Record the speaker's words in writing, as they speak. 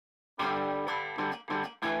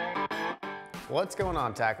What's going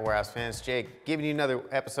on, Tackle Warehouse fans? Jake, giving you another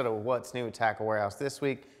episode of What's New at Tackle Warehouse. This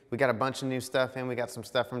week, we got a bunch of new stuff in. We got some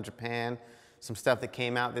stuff from Japan, some stuff that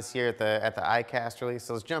came out this year at the ICAST release.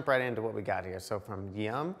 So let's jump right into what we got here. So from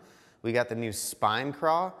Yum, we got the new spine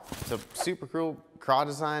craw. So super cool craw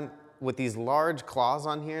design. With these large claws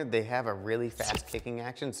on here, they have a really fast kicking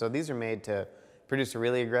action. So these are made to produce a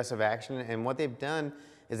really aggressive action. And what they've done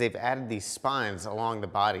is they've added these spines along the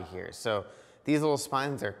body here. So these little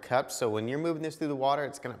spines are cupped, so when you're moving this through the water,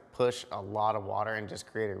 it's gonna push a lot of water and just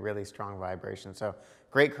create a really strong vibration. So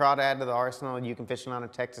great craw to add to the arsenal. You can fish it on a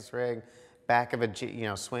Texas rig, back of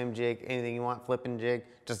a swim jig, anything you want, flipping jig.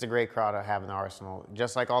 Just a great craw to have in the arsenal.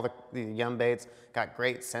 Just like all the Yum baits, got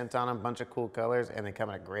great scent on them, bunch of cool colors, and they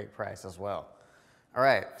come at a great price as well. All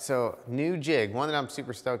right, so new jig, one that I'm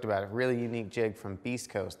super stoked about, a really unique jig from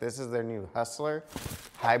Beast Coast. This is their new Hustler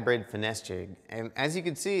Hybrid Finesse Jig. And as you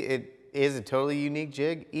can see, it is a totally unique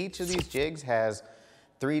jig. Each of these jigs has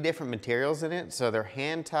 3 different materials in it. So they're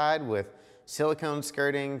hand tied with silicone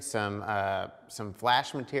skirting, some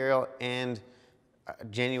flash material, and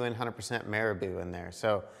genuine 100% marabou in there.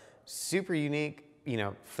 So super unique,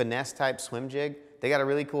 finesse type swim jig. They got a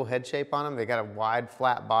really cool head shape on them. They got a wide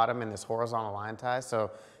flat bottom and this horizontal line tie.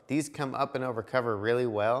 So these come up and over cover really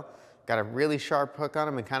well. Got a really sharp hook on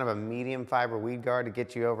them and kind of a medium fiber weed guard to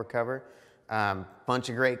get you over cover. Bunch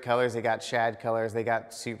of great colors. They got shad colors. They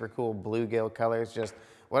got super cool bluegill colors.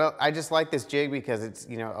 I just like this jig because it's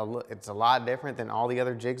it's a lot different than all the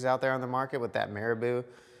other jigs out there on the market with that marabou,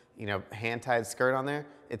 hand-tied skirt on there.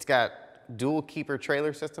 It's got dual keeper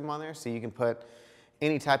trailer system on there, so you can put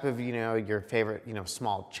any type of your favorite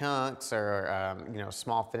small chunks or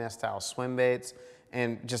small finesse style swim baits,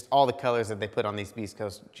 and just all the colors that they put on these Beast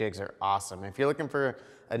Coast jigs are awesome. If you're looking for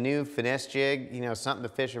a new finesse jig, something to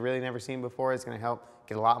fish you've really never seen before, it's gonna help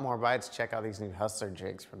get a lot more bites, check out these new Hustler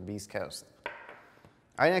jigs from Beast Coast. All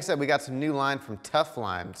right, next up, we got some new line from TUF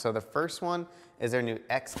Line. So the first one is their new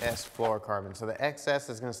XS fluorocarbon. So the XS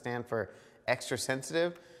is gonna stand for extra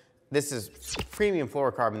sensitive. This is premium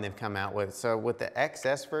fluorocarbon they've come out with. So with the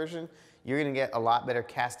XS version, you're gonna get a lot better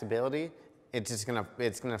castability. It's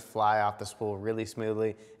gonna fly off the spool really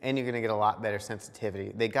smoothly, and you're gonna get a lot better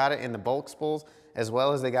sensitivity. They got it in the bulk spools as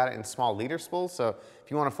well as they got it in small leader spools. So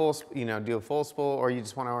if you want to do a full spool, or you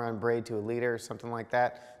just want to run braid to a leader or something like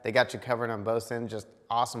that, they got you covered on both ends. Just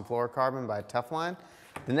awesome fluorocarbon by TUF Line.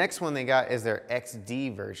 The next one they got is their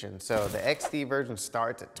XD version. So the XD version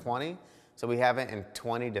starts at 20. So we have it in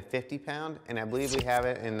 20 to 50 pound, and I believe we have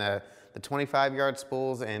it in the 25-yard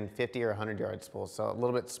spools and 50 or 100-yard spools. So a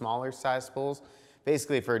little bit smaller size spools,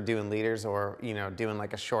 basically for doing leaders or doing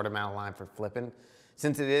like a short amount of line for flipping.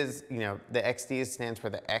 Since it is, the XD stands for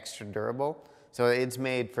the extra durable. So it's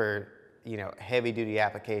made for, heavy duty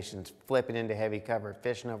applications, flipping into heavy cover,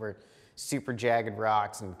 fishing over super jagged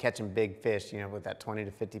rocks and catching big fish, with that 20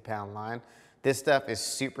 to 50 pound line. This stuff is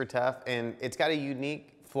super tough, and it's got a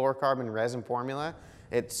unique fluorocarbon resin formula.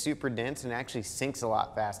 It's super dense and actually sinks a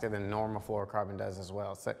lot faster than normal fluorocarbon does as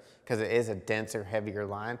well. So, because it is a denser, heavier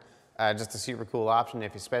line. Just a super cool option,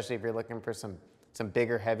 especially if you're looking for some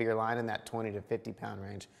bigger, heavier line in that 20 to 50 pound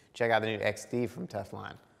range. Check out the new XD from TUF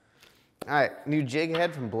Line. All right, new jig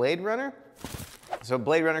head from Blade Runner. So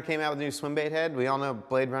Blade Runner came out with a new swim bait head. We all know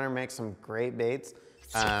Blade Runner makes some great baits.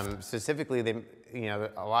 Specifically,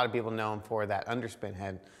 a lot of people know them for that underspin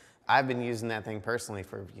head. I've been using that thing personally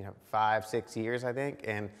for 5, 6 years, I think,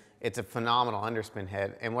 and it's a phenomenal underspin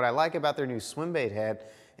head. And what I like about their new swim bait head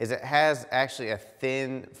is it has actually a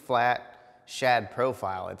thin, flat shad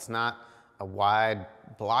profile. It's not a wide,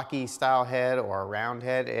 blocky style head or a round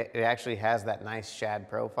head. It actually has that nice shad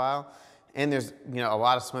profile. And there's a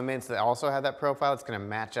lot of swim baits that also have that profile. It's gonna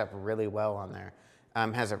match up really well on there.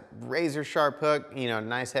 Has a razor sharp hook,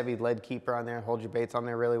 nice heavy lead keeper on there, hold your baits on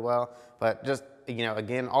there really well. But just,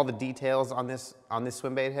 again, all the details on this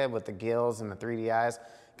swim bait head with the gills and the 3D eyes,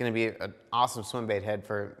 gonna be an awesome swim bait head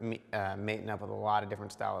for mating up with a lot of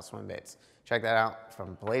different style of swim baits. Check that out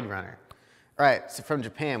from Blade Runner. All right, so from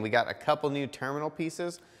Japan, we got a couple new terminal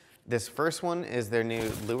pieces. This first one is their new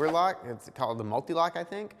lure lock. It's called the multi-lock, I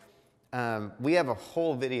think. We have a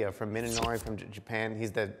whole video from Minonori from Japan.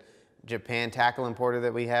 He's the Japan tackle importer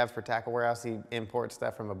that we have for Tackle Warehouse. He imports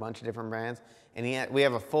stuff from a bunch of different brands. And we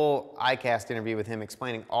have a full ICAST interview with him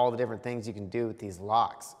explaining all the different things you can do with these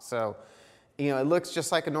locks. So, it looks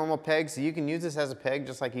just like a normal peg, so you can use this as a peg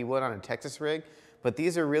just like you would on a Texas rig. But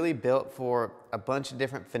these are really built for a bunch of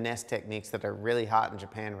different finesse techniques that are really hot in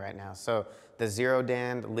Japan right now. So the zero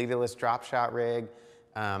dand, leaderless drop shot rig,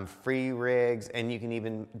 free rigs, and you can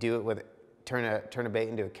even do it with turn a bait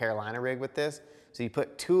into a Carolina rig with this. So you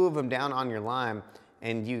put 2 of them down on your line,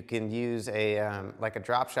 and you can use a like a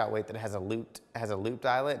drop shot weight that has a looped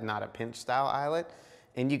eyelet, not a pinch style eyelet.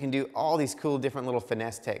 And you can do all these cool different little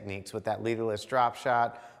finesse techniques with that leaderless drop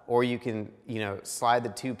shot, or you can, you know, slide the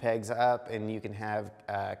 2 pegs up and you can have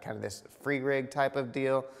kind of this free rig type of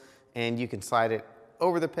deal, and you can slide it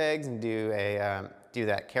over the pegs and do a do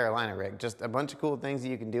that Carolina rig. Just a bunch of cool things that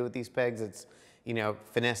you can do with these pegs. It's, you know,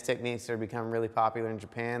 finesse techniques that are becoming really popular in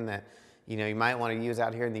Japan that, you know, you might want to use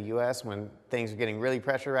out here in the US when things are getting really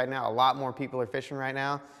pressured right now. A lot more people are fishing right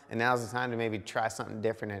now, and now's the time to maybe try something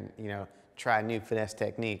different and, you know, try a new finesse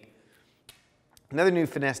technique. Another new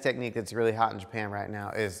finesse technique that's really hot in Japan right now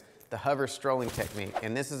is the hover strolling technique.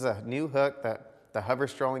 And this is a new hook, the hover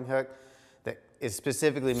strolling hook, that is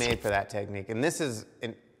specifically made for that technique. And this is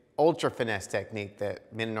an ultra finesse technique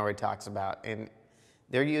that Minonori talks about. And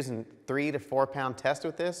they're using 3 to 4 pound test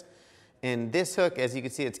with this. And this hook, as you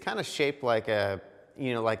can see, it's kind of shaped like a,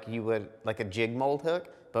 you know, like you would, like a jig mold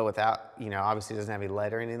hook, but without, you know, obviously it doesn't have any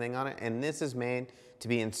lead or anything on it. And this is made to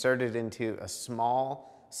be inserted into a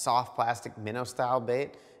small, soft plastic minnow style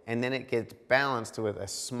bait, and then it gets balanced with a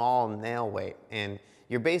small nail weight. And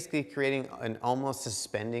you're basically creating an almost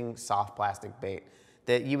suspending soft plastic bait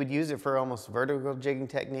that you would use it for almost vertical jigging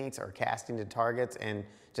techniques or casting to targets, and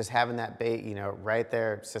just having that bait, you know, right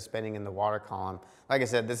there suspending in the water column. Like I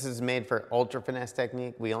said, this is made for ultra finesse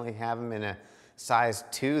technique. We only have them in a size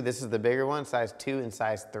 2. This is the bigger one, size 2 and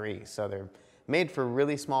size 3. So they're made for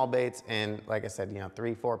really small baits, and like I said, you know,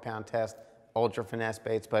 3 to 4 pound test, ultra finesse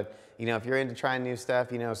baits. But, you know, if you're into trying new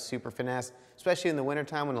stuff, you know, super finesse, especially in the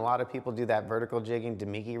wintertime when a lot of people do that vertical jigging,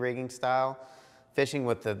 Demiki rigging style fishing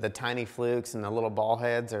with the tiny flukes and the little ball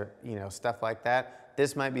heads, or, you know, stuff like that,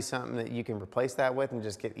 this might be something that you can replace that with and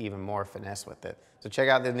just get even more finesse with it. So check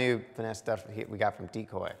out the new finesse stuff we got from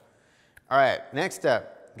Decoy. All right, next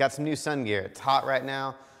up, got some new sun gear. It's hot right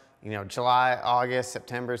now. You know, July, August,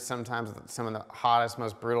 September, sometimes some of the hottest,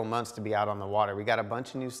 most brutal months to be out on the water. We got a bunch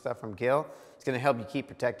of new stuff from Gill. It's gonna help you keep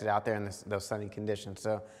protected out there in those sunny conditions.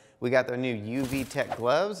 So we got their new UV Tech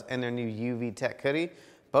gloves and their new UV Tech hoodie.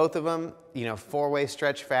 Both of them, you know, 4-way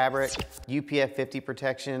stretch fabric, UPF 50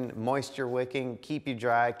 protection, moisture wicking, keep you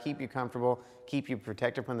dry, keep you comfortable, keep you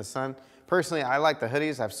protected from the sun. Personally, I like the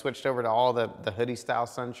hoodies. I've switched over to all the hoodie style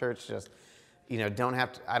sun shirts. Just, you know,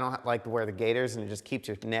 I don't like to wear the gaiters, and it just keeps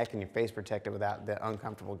your neck and your face protected without the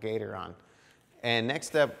uncomfortable gaiter on. And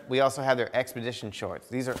next up, we also have their Expedition shorts.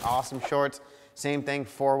 These are awesome shorts. Same thing,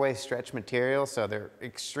 4-way stretch material, so they're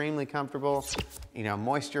extremely comfortable. You know,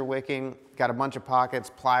 moisture wicking, got a bunch of pockets,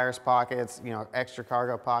 pliers pockets, you know, extra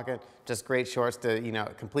cargo pocket. Just great shorts to, you know,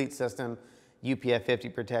 complete system. UPF 50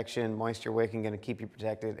 protection, moisture wicking, gonna keep you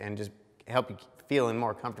protected and just help you feeling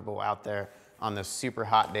more comfortable out there on those super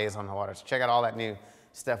hot days on the water. So check out all that new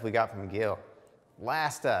stuff we got from Gill.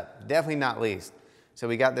 Last up, definitely not least, so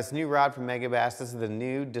we got this new rod from Megabass. This is the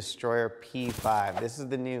new Destroyer P5. This is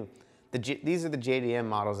the new, these are the JDM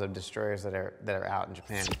models of destroyers that are out in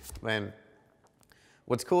Japan. And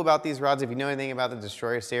what's cool about these rods, if you know anything about the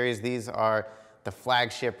Destroyer series, these are the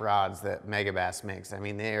flagship rods that Megabass makes. I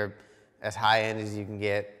mean, they're as high end as you can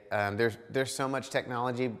get. There's so much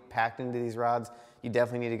technology packed into these rods. You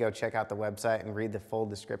definitely need to go check out the website and read the full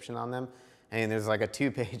description on them. And there's like a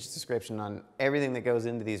 2-page description on everything that goes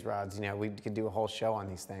into these rods. You know, we could do a whole show on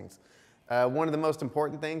these things. One of the most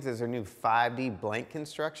important things is their new 5D blank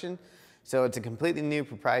construction. So it's a completely new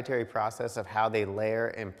proprietary process of how they layer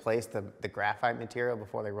and place the graphite material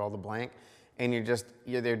before they roll the blank. And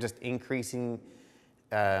they're just increasing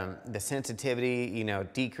the sensitivity, you know,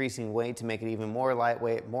 decreasing weight to make it even more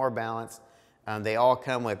lightweight, more balanced. They all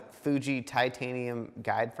come with Fuji titanium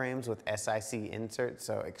guide frames with SIC inserts,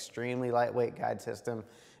 so extremely lightweight guide system,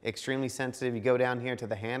 extremely sensitive. You go down here to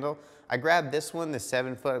the handle. I grabbed this one, the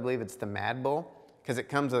 7-foot, I believe it's the Mad Bull, because it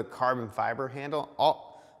comes with a carbon fiber handle.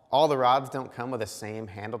 All the rods don't come with the same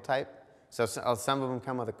handle type. So some of them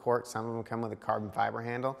come with a cork, some of them come with a carbon fiber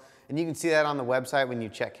handle. And you can see that on the website when you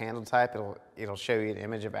check handle type, it'll show you an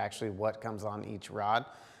image of actually what comes on each rod.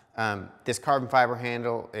 This carbon fiber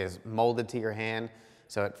handle is molded to your hand,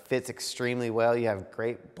 so it fits extremely well. You have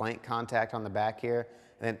great blank contact on the back here.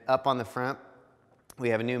 And then up on the front, we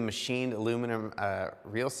have a new machined aluminum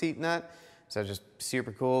reel seat nut. So just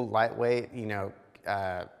super cool, lightweight, you know,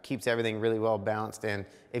 keeps everything really well balanced. And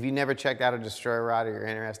if you never checked out a Destroyer rod or you're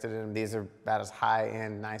interested in them, these are about as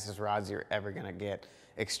high-end, nicest rods you're ever gonna get.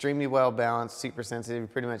 Extremely well balanced, super sensitive. You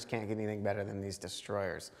pretty much can't get anything better than these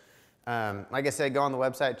Destroyers. Like I said, go on the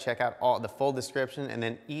website, check out the full description, and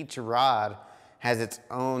then each rod has its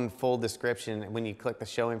own full description when you click the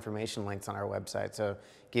show information links on our website. So it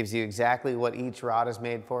gives you exactly what each rod is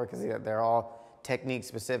made for, because they're all technique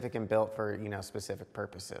specific and built for, you know, specific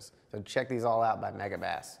purposes. So check these all out by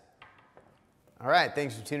Megabass. All right,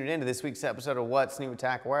 thanks for tuning in to this week's episode of What's New with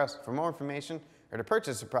Tackle Warehouse. For more information or to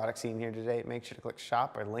purchase the products seen here today, make sure to click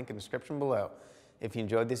shop or the link in the description below. If you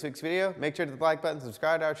enjoyed this week's video, make sure to hit the like button,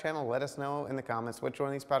 subscribe to our channel, let us know in the comments which one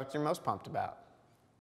of these products you're most pumped about.